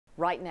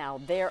Right now,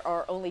 there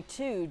are only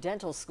 2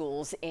 dental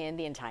schools in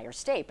the entire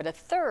state, but a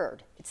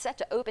third is set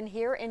to open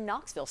here in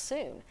Knoxville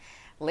soon.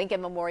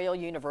 Lincoln Memorial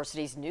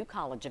University's new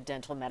College of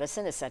Dental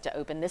Medicine is set to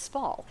open this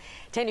fall.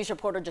 10 News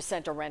reporter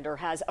Jacinta Render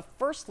has a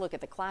first look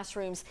at the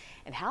classrooms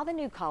and how the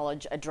new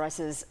college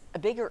addresses a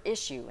bigger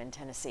issue in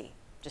Tennessee.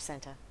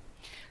 Jacinta.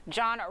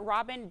 John,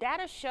 Robin,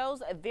 data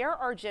shows there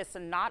are just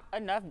not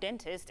enough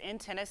dentists in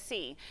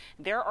Tennessee.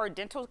 There are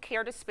dental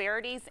care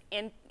disparities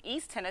in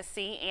East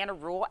Tennessee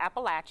and rural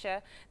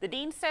Appalachia. The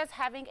dean says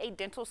having a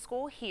dental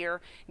school here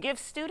gives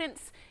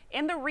students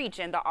in the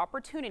region the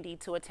opportunity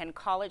to attend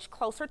college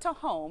closer to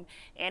home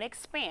and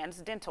expands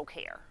dental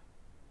care.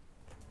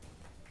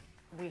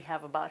 We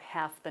have about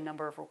half the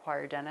number of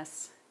required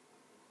dentists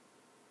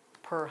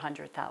per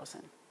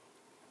 100,000.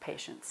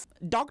 patients.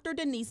 Dr.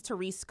 Denise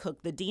Therese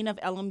Cook, the dean of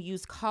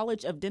LMU's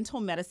College of Dental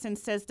Medicine,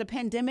 says the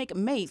pandemic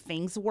made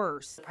things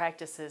worse.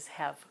 Practices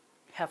have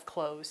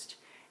closed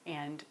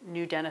and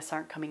new dentists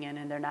aren't coming in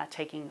and they're not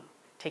taking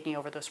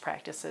over those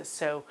practices.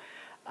 So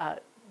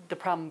the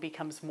problem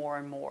becomes more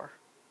and more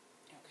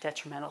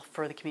detrimental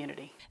for the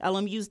community.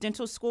 LMU's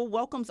dental school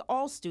welcomes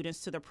all students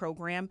to the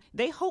program.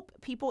 They hope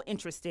people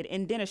interested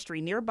in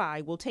dentistry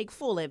nearby will take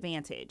full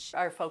advantage.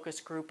 Our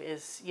focus group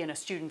is,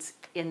 students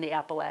in the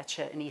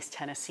Appalachia and East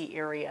Tennessee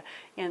area.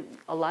 And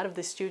a lot of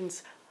the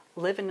students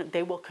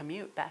they will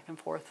commute back and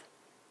forth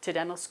to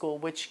dental school,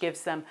 which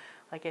gives them,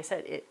 like I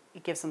said, it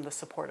gives them the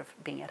support of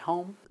being at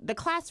home. The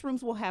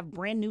classrooms will have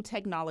brand new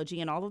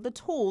technology and all of the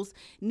tools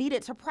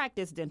needed to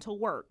practice dental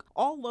work,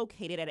 all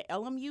located at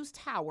LMU's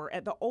tower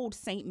at the old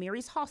St.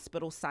 Mary's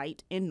Hospital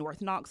site in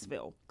North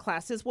Knoxville.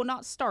 Classes will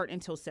not start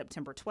until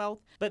September 12th,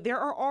 but there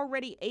are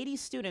already 80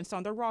 students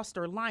on the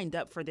roster lined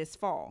up for this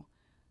fall.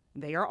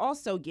 They are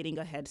also getting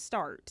a head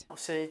start.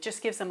 So it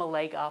just gives them a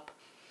leg up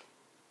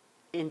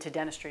into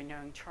dentistry,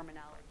 knowing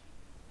terminology.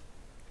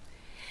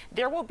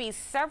 There will be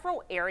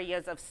several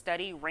areas of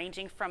study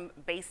ranging from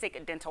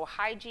basic dental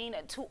hygiene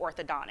to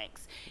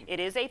orthodontics. It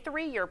is a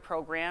 3-year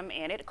program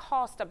and it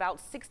costs about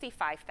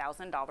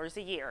 $65,000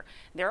 a year.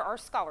 There are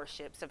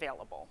scholarships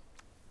available.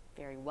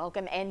 Very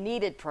welcome and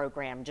needed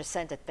program.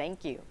 Jacinta,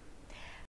 thank you.